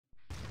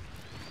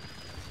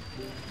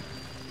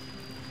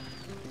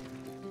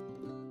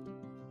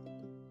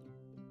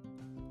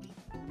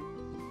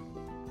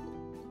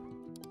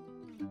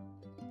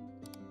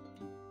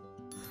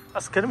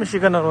আজকের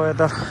মিশিগানের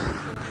ওয়েদার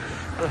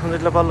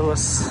আলহামদুলিল্লাহ ভালো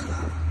আছে,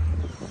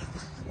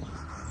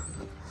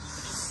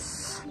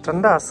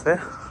 ঠান্ডা আছে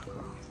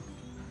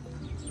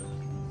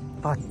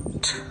বাট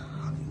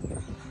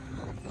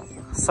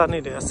সানি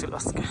ডে আছিল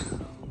আজকে।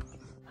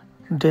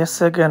 ডে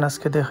সেকেন্ড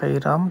আজকে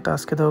দেখাইলাম, তা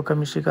আজকে দেখো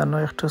মিশিগানো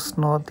একটু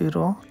স্নো দিল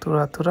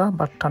তুরা তুরা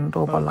বাট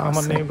ঠান্ডাও ভালো আছে।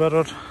 আমার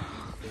নেইবারের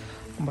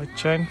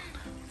বাচ্চাই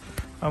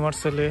আমার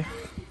ছেলে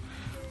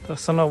তো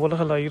স্নো বলে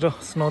খেলাইল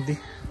snow the.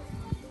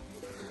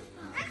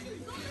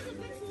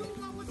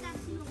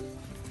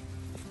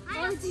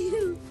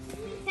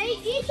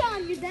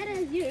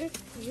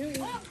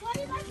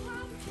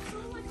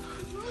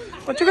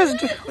 What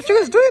you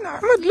guys doing?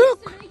 Ahmed,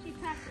 look.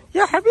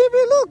 Yeah,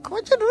 Habibi, look.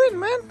 What you doing,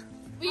 man?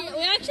 We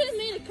actually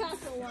made a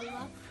castle,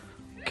 wallah.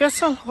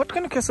 Castle? What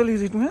kind of castle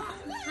is it, man?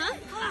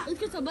 Huh? A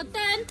castle, but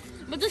then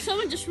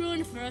someone just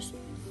ruined it for us.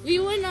 We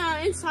went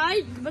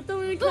inside, but then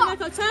when we came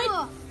back outside,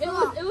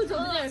 it was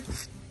over there.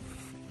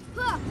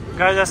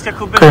 Guys, aske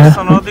khub beshi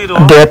sono diro.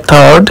 Day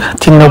third,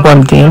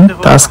 3.3.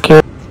 Aske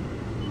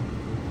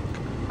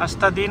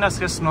asta din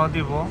aske snow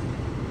dibo.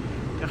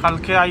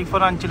 কালকে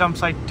iPhone আনছিলাম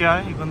 60টা,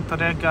 এখন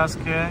তোরে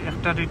আজকে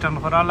একটা return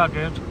করা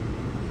লাগে,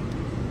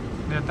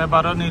 এটা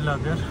 12 নি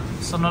লাগে।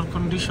 সোনার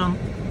কন্ডিশন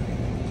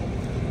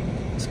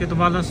আজকে তো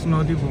ভালো স্নো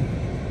দিব।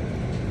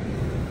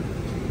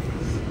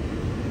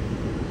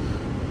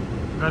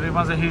 গাড়ির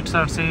মাঝে হিট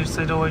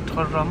সাইডে ওয়েট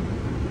করলাম।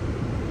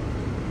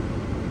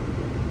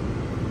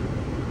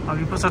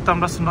 আগে পর্যন্ত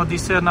আমরা স্নো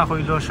দিছে না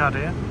হইল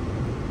সারে,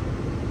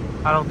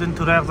 আর একদিন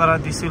তুরা একজারা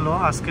দিছিল,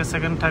 আজকে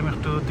সেকেন্ড টাইম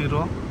একটু দিল।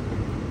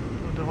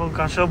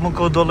 গাছের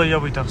মুখেও দলইয়া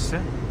বইটাছে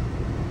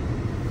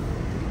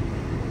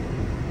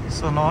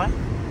সোনয়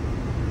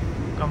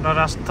আমরা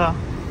রাস্তা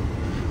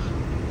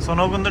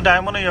সোনো কিন্তু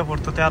ডায়মন্ড ইয়া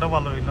পড়তো আরো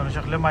ভালো হইল না,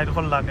 সকলে মাইর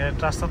খোল লাগে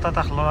রাস্তাটা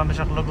থাকলো না,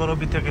 সকলে গরো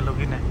বিতে গেল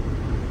কিনে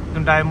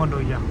কিন্তু ডায়মন্ড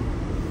হইয়া।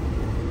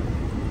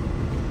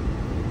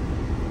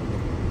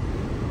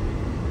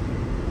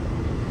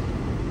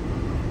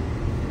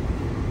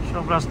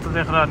 সব রাস্তা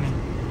দেখরানি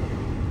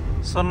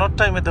সোনোর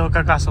টাইমে দেখো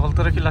গাছ হলতে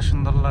কিলা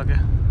সুন্দর লাগে।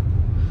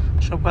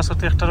 সব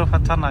গাছতে একটারও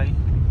পাতা নাই,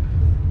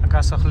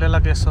 গাছ হলে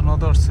লাগে সোনো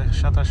ধরছে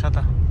সাদা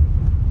সাদা।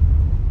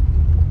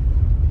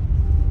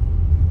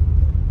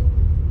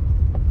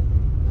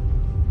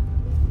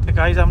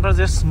 গাইজ আমরা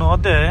যে স্নো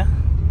দেয়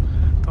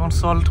তখন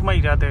সল্ট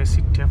মাইরা দেয়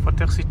সিটে,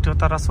 প্রত্যেক সিটেও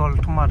তারা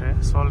সল্ট মারে,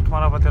 সল্ট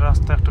মারা বাদে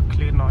রাস্তা একটু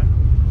ক্লিন হয়।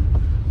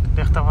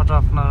 দেখতে পারো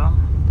আপনারা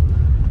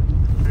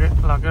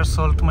লাগের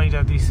সল্ট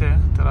মাইরা দিছে,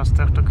 তো রাস্তা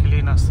একটু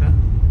ক্লিন আছে।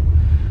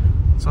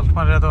 সল্ট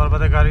মারিয়া দেওয়ার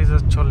বাদে গাড়ি যে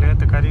চলে,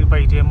 তো গাড়ির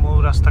বাইরে মৌ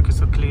রাস্তা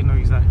কিছু ক্লিন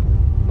হয়ে যায়।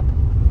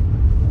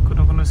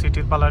 কোনো কোনো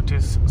সিটির পালাটি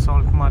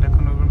সল্ট মারে,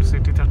 কোনো কোনো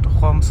সিটিতে একটু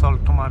কম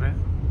সল্ট মারে।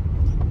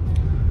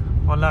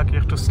 ওলা কি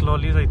একটু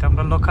স্লোলি যাইতাম,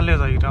 আমরা লোকালে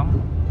যাইতাম,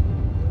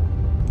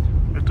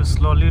 একটু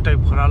স্লোলি টাইপ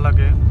ঘোরা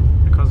লাগে,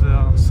 বিকজ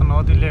স্নো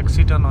দিলে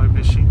অ্যাক্সিডেন্ট হয়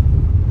বেশি।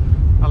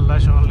 আল্লাহ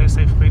সকলে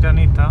সেফ কইরা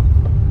নিতা,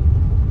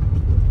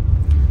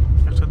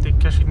 একটু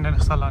দিকে সিগনে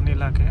চালানি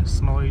লাগে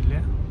স্নো হইলে।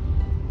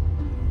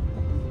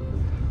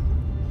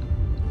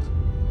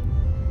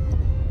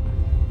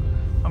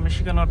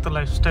 মিশিগানের তো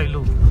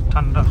লাইফস্টাইলও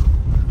ঠান্ডা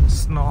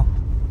স্নো,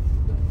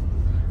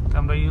 তো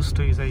আমরা ইউজড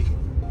হয়ে যাই।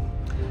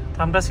 তো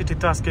আমরা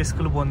সিটিতে আজকে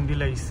স্কুল বন্দি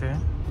লাগছে,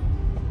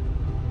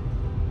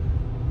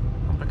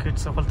 আমরা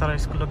কিডস সকল তারা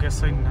স্কুলে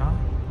গেছই না,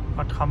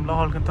 বাট হামলা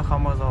হল কিন্তু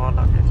খামা যাওয়া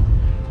লাগে।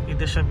 এই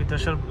দেশের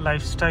বিদেশের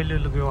লাইফস্টাইলে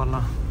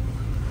লগেওয়ালা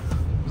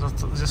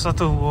যেসাত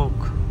হোক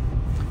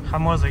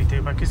খামা যাইতে।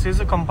 বা কিছু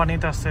কিছু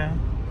কোম্পানিতে আছে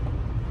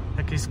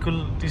স্কুল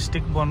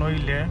ডিস্ট্রিক্ট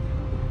বনইলে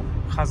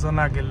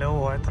খাজনা গেলেও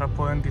হয়, তারা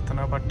পয়েন্ট দিত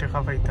না বা টেকা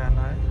পাইতে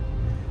না।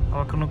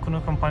 আবার কোনো কোনো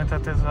কোম্পানি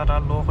তাতে যারা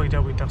লো হয়ে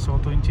যাবো থাকছে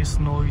 2 ইঞ্চি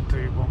স্নো হইতে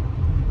হইব।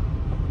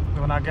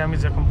 যেমন আগে আমি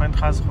যে কোম্পানিতে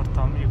কাজ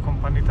করতাম, এই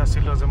কোম্পানিটা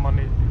ছিল যে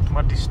মানে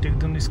তোমার ডিস্ট্রিক্ট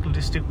দিন স্কুল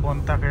ডিস্ট্রিক্ট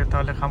বন্ধ থাকে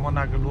তাহলে খামো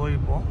না গেলেও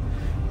হইব,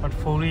 বাট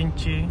 4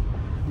 ইঞ্চি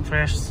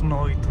ফ্রেশ স্নো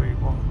হইতে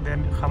হইব, দেন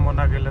খামো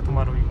না গেলে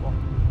তোমার হইব।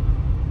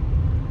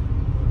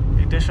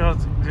 এই দেশের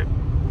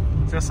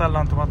যে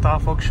চালাম তোমার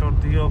তাপ হোক,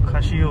 সর্দি হোক,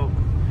 খাসি হোক,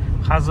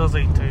 খাজও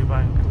যাইতে হইবা।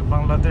 কিন্তু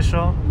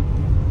বাংলাদেশও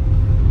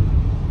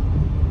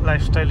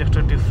লাইফস্টাইল একটু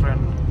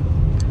ডিফারেন্ট।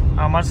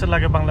 আমার সে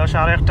লাগে বাংলাদেশে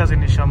আর একটা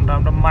জিনিস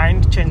আমরা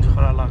মাইন্ড চেঞ্জ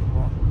করা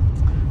লাগবো।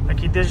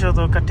 কি দেশে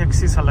দরকার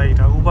ট্যাক্সি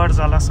চালাইরা, উবার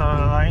জ্বালা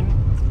চালাইন,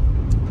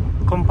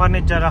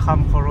 কোম্পানির যারা কাম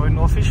করেন,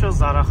 অফিসও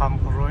যারা কাম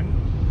করেন,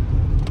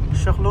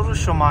 সকলেরও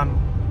সমান।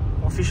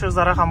 অফিসও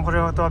যারা কাম করে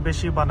হয়তো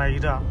বেশি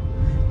বানাইরা,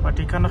 বাট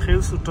এখানে সেও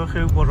ছোট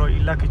সেও বড়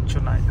ইলা কিচ্ছু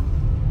নাই।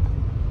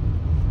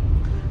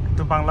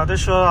 কিন্তু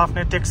বাংলাদেশও আপনি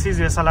ট্যাক্সি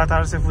যে চালায়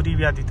তার সে ফুরি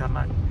বিয়া দিতে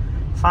নাই,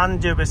 ফান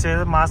যে বেছে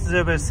মাছ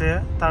যে বেছে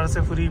তার সে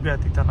ফুরি বিয়া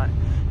দিতে নাই।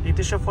 এই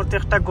দেশে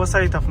প্রত্যেকটা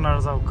গোসাইত আপনার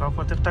যাওকা,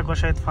 প্রত্যেকটা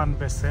গোসাইত ফান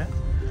বেছে,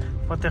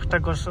 প্রত্যেকটা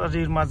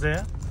গোসারির মাঝে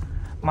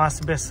মাছ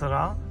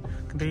বেচরা।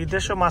 কিন্তু এই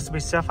দেশে মাছ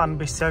বেচা ফান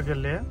বেচা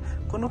গেলে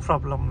কোনো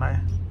প্রবলেম নাই।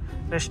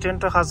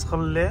 রেস্টুরেন্টে কাজ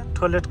করলে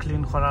টয়লেট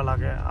ক্লিন করা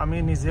লাগে। আমি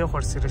নিজেও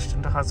করছি,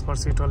 রেস্টুরেন্টে কাজ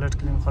করছি, টয়লেট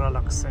ক্লিন করা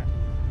লাগছে।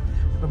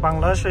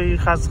 বাংলাদেশে এই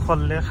কাজ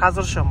করলে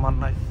কাজের সম্মান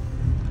নাই।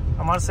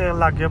 আমার সে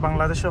লাগে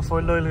বাংলাদেশে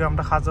ফইল হইলে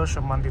আমরা কাজের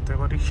সম্মান দিতে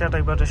হইব, রিক্সা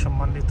ড্রাইভারের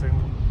সম্মান দিতে হইব,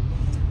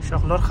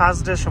 সকলের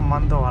কাজরে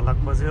সম্মান দেওয়া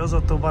লাগবে। যেও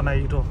যত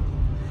বানাইরো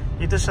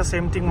এদের সাথে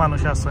সেম থিং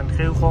মানুষ আছেন,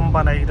 কেউ কম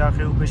বানাইরা,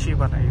 কেউ বেশি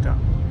বানাইরা,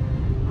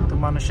 তো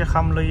মানুষে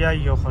খাম লইয়া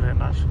ইয়ে করে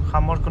না,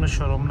 খামর কোনো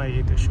সরম নাই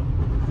এই দেশ।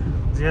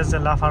 যে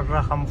জেলা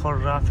ফাররা খাম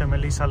কররা,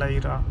 ফ্যামিলি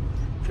চালাইরা,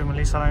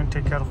 ফ্যামিলি চালাই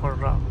টেক কেয়ার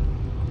কররা,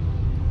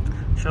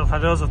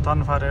 সরকারেও যতন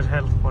ফারের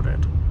হেল্প করে।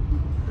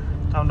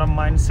 আমরা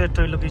মাইন্ডসেট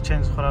হইল কি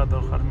চেঞ্জ করা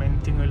দরকার, মেইন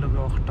থিং হইল কি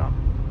একটা।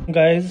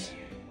 গাইজ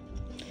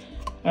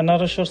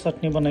আনারসের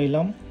চাটনি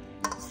বানাইলাম।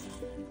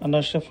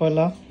 আনারসে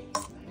ফয়লা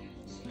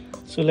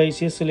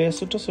চুলাইছি, চুলাই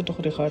ছোটো ছোটো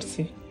করে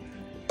কাটছি,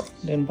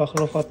 দেন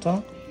বাখরো পাতা,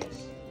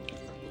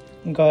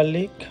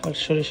 গার্লিক আর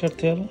সরিষার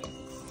তেল,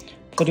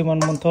 পরিমাণ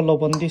মতো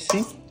লবণ দিছি,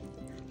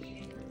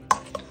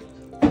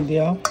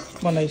 দিয়া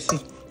বানাইছি।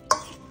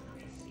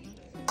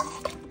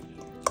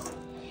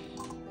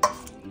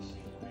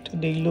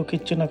 দেখলো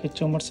কিচ্ছু না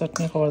কিচ্ছু আমার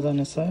চাটনি খাওয়ার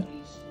জানে স্যার।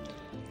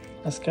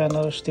 আজকে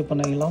আনারস দিয়ে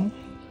বানাইলাম,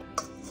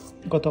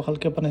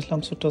 গতকালকে বানাইছিলাম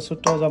ছোটো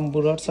ছোটো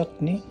জাম্বুরার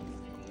চাটনি।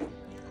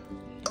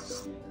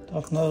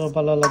 আপনারও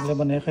ভালো লাগলে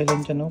বানিয়ে খাইলেন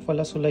যেন।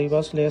 পয়লা চুলাইবা,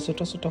 চুলাইয়া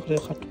ছোটো ছোটো করে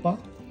কাটবা,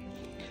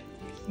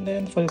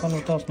 দেন পরিমাণ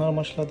মতো আপনার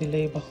মশলা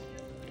দিলেই বা।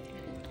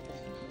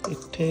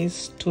 ইট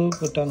টেস্ট টু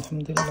গুড,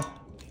 আলহামদুলিল্লাহ।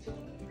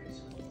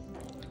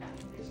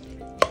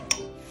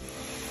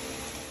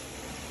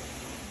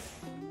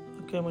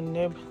 কেমন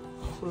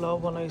পোলাও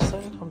বানাইছে,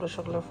 আমরা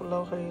সকলে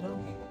পোলাও খাইলাম।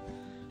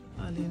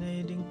 Alina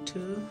eating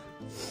too.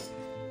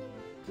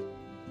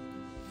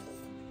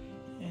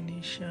 And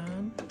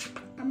Ishan.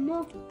 Ammo,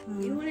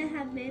 you wouldn't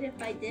have made if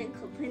I didn't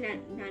complain at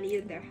Nani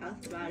in their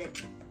house about it.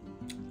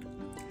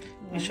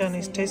 Ishan,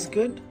 it tastes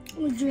good?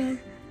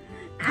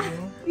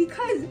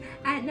 Because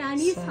at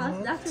Nani's house,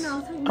 that's when I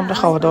was talking আমরা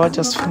খাওয়া দাওয়া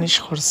just finish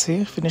করছি,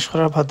 finish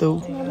করার বাদেও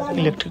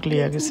electric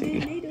লিয়ে গেছে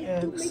কি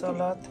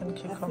সালাদ and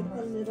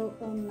cucumber.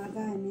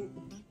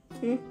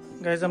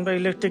 Guys আমরা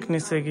ইলেকট্রিক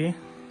নিছে কি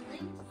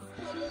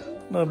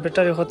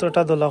ব্যাটারি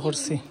কতটা দোলা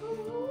করছি,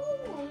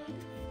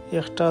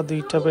 একটা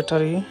দুইটা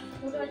battery,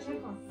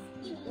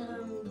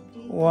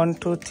 1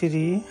 2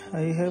 3,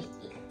 I have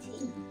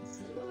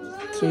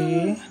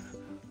 3,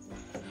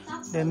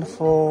 then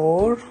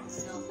 4,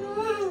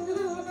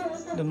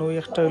 then ওই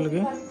একটা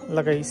হইলগে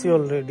লাগাইছি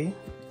অলরেডি।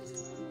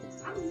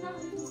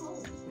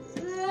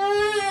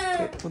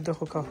 তো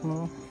দেখো কাফনো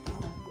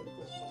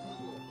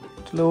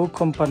লো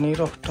কোম্পানির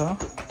একটা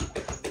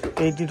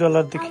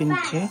 $80 দিয়ে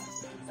কিনছি।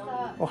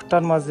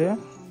 ওটার মাঝে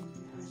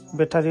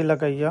ব্যাটারি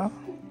লাগাইয়া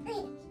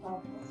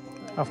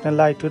আপনি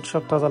লাইট উইট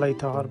সবটা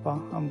জ্বালাইতে পারবা।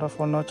 আমরা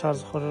ফোনও চার্জ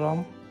করলাম,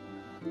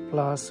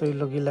 প্লাস ওই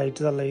লগি লাইট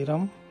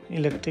জ্বালাইলাম।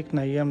 ইলেকট্রিক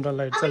নাই, আমরা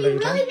লাইট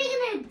জ্বালাইলাম।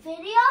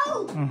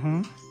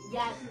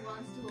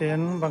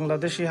 দেন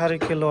বাংলাদেশি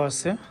হারিকেলও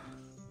আছে,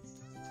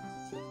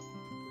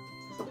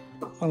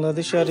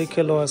 বাংলাদেশি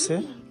হারিকেলও আছে।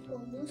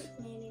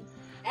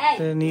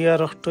 দেন ইয়ার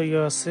রক্ত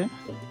ইয়ে আছে,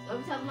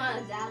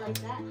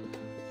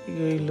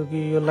 এই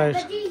লগি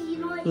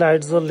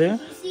লাইট জ্বলে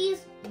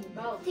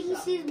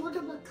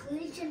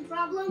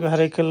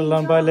হারিকেল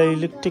বাইলে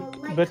ইলেকট্রিক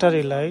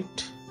ব্যাটারি লাইট,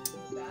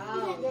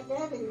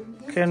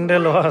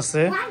 ক্যান্ডেলও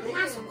আছে।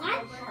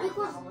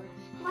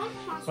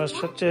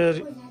 সবচেয়ে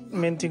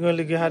মেন থিং হইল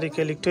কি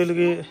হারিকেল একটু হইল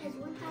কি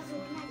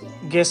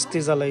গ্যাস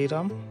দিয়ে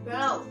জ্বালাইরাম,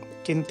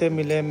 কিনতে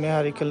মিলে এমনি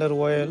হারিকেলের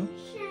অয়েল।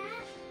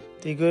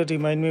 এগুলো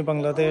রিমাইন্ড মি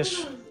বাংলাদেশ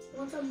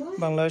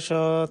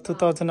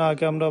 2000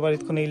 আগে আমরা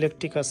বাড়িতে কোনো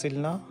ইলেকট্রিক আসিল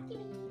না।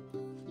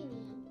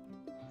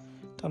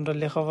 আমরা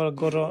লেখাপড়া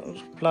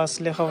প্লাস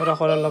লেখাপড়া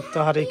করার লাগতো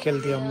হারিকেল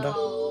দিয়ে আমরা।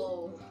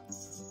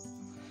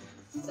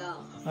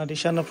 আর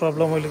ঈশানের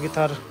প্রবলেম হইল কি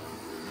তার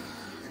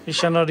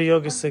ঈশানের ইয়ে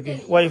গেছে কি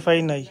ওয়াইফাই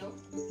নাই,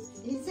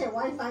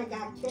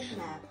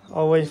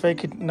 ওয়াইফাই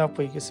কিডন্যাপ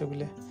হয়ে গেছে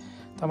বলে।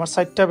 আমার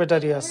 4টা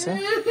ব্যাটারি আছে,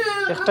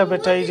 একটা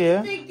ব্যাটারি দিয়ে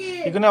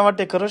এগুলো আমার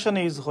ডেকোরেশন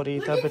ইউজ করি,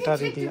 তার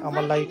ব্যাটারি দিয়ে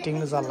আমার লাইটিং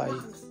জ্বালাই,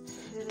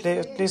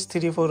 এটলিস্ট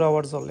 3-4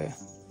 আওয়ার জ্বলে।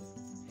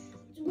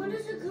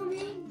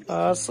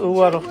 প্লাস ও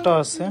আর একটা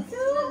আছে,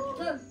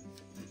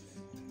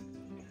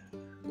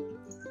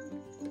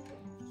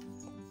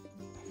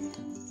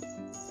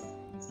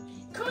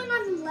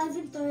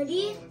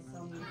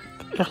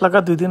 এক লাগা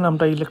 2 দিন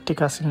আমরা ইলেকট্রিক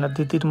আসিল না,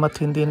 2 দিন বা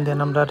 3 দিন দেন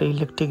আমরা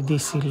ইলেকট্রিক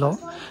দিয়েছিল।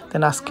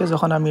 দেন আজকে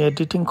যখন আমি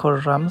এডিটিং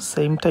করলাম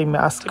সেম টাইমে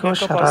আজকেও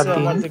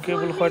সারাদিন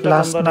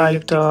লাস্ট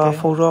নাইট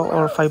 4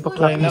 or 5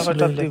 o'clock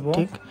নিয়েছিল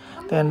ইলেকট্রিক।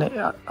 দেন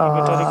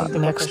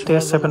নেক্সট ডে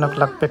 7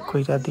 o'clock ব্যাক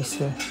কইরা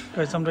দিছে।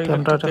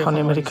 আমরা এখন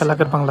আমেরিকা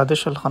লাগের বাংলাদেশ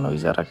হলখান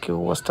হয়ে যারা কেউ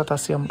অবস্থাত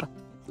আছি আমরা।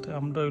 তো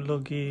আমরা হইল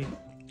কি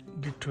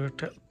ডিট্রয়েট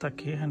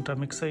থাকি,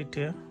 হ্যান্টামিক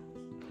সাইটে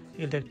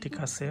ইলেকট্রিক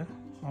আছে।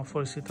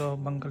 পরিচিত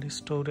বাঙালি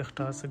স্টোর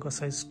একটা আছে,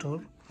 গোসাই স্টোর,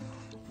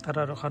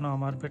 তারা ওখানে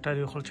আমার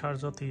ব্যাটারি ওখানে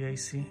চার্জত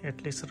আইসি।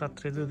 এটলিস্ট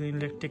রাত্রে যদি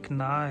ইলেকট্রিক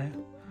না আয়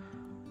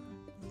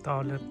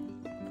তাহলে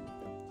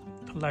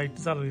লাইট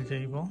জ্বালিয়ে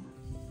যাইব।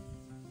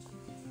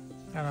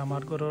 আর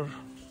আমার ঘরের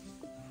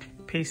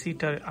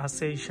ফেসিটা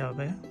আছে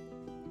হিসাবে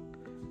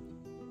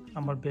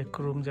আমার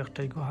বেডরুম যে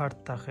একটা হাট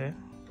থাকে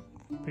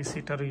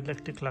পেসিটার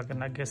ইলেকট্রিক লাগে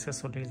না গ্যাসে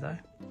চলে যায়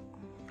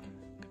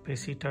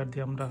পেসিটার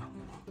দিয়ে আমরা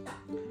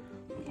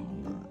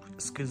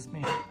এক্সকিউজ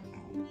মি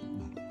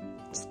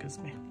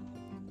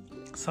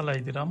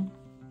চালাই দিলাম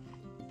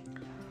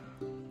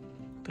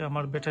তো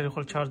আমার ব্যাটারি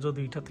হল চার্জও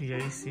দুইটা দিয়ে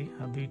আইছি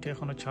আর দুইটা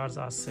এখনো চার্জ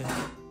আছে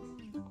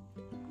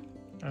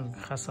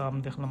খাসা আম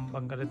দেখলাম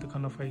বাঙ্গারের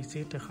দোকানে পাইছি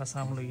তো খাসা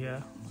আম লইয়া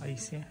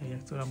আইছে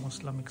তোরা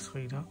মশলা মিক্স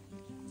হইরা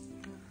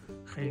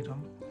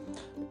খাইলাম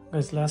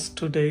লাস্ট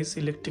 2 days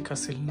ইলেকট্রিক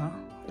আসিল না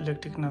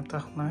ইলেকট্রিক না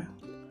থাকনায়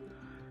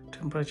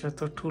টেম্পারেচার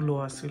তো টু লো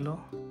আসিল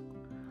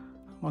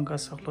আমার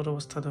গাছ সকলের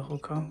অবস্থা দেখো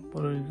খাম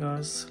বড়ই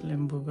গাছ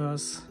লেম্বু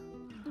গাছ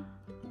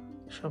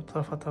সব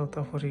পাতা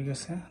উতা পড়ে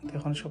গেছে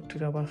এখন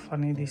সবটির আবার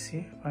পানি দিছি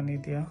পানি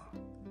দিয়া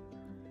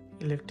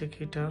ইলেকট্রিক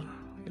হিটার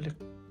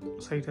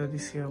সাইডা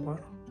দিছি আবার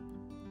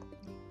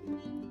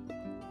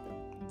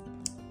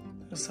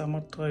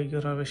আমার তো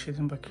এইগুলা বেশি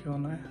দিন বাকিও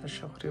নয়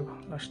আশা করি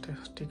লাস্টে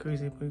ঠিক হয়ে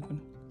যাবে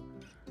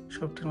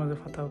সবটির মধ্যে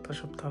পাতা উতা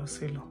সব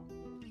ছিল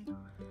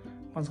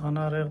মাঝখানে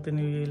আর একদিন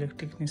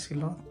ইলেকট্রিক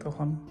নিছিল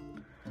তখন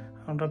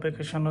আমরা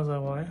ভ্যাকেশনে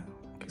যাওয়ায়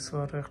কিছু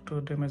আর একটু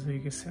ড্যামেজ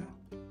হয়ে গেছে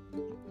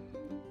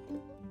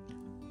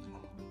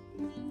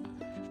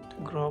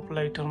গ্রপ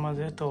লাইটের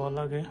মাঝে তোয়া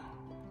লাগে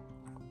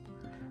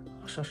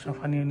আশা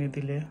পানি এনে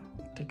দিলে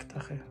ঠিক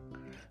থাকে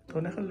তো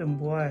অনেক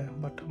লেম্বু আয়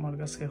বাট আমার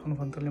কাছে এখন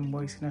পর্যন্ত লেম্বু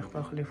আইসি না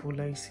একবার খালি ফুল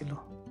আইছিল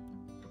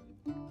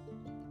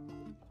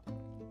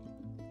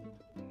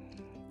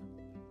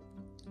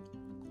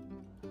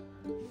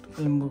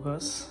লেম্বু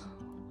গাছ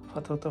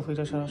পাতা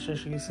ফুইরা সারা শেষ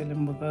হয়ে গেছে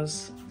লেম্বু গাছ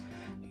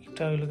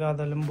এটা হইল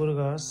আদা লেম্বুর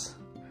গাছ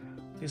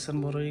দিস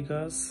বড়ই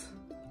গাছ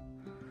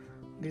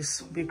দিস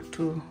বিগ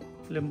টু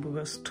লেম্বু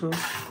গাছ টু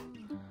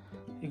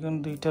এখন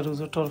দুইটা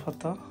রোজটর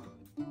পাতা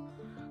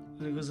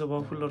জবা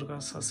ফুলের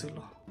গাছ আছিল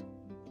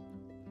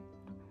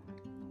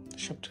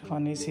সবটা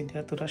পানি সিদ্ধা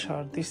তোরা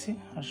সার দিছি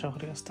আশা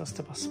করি আস্তে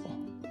আস্তে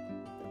বাঁচবো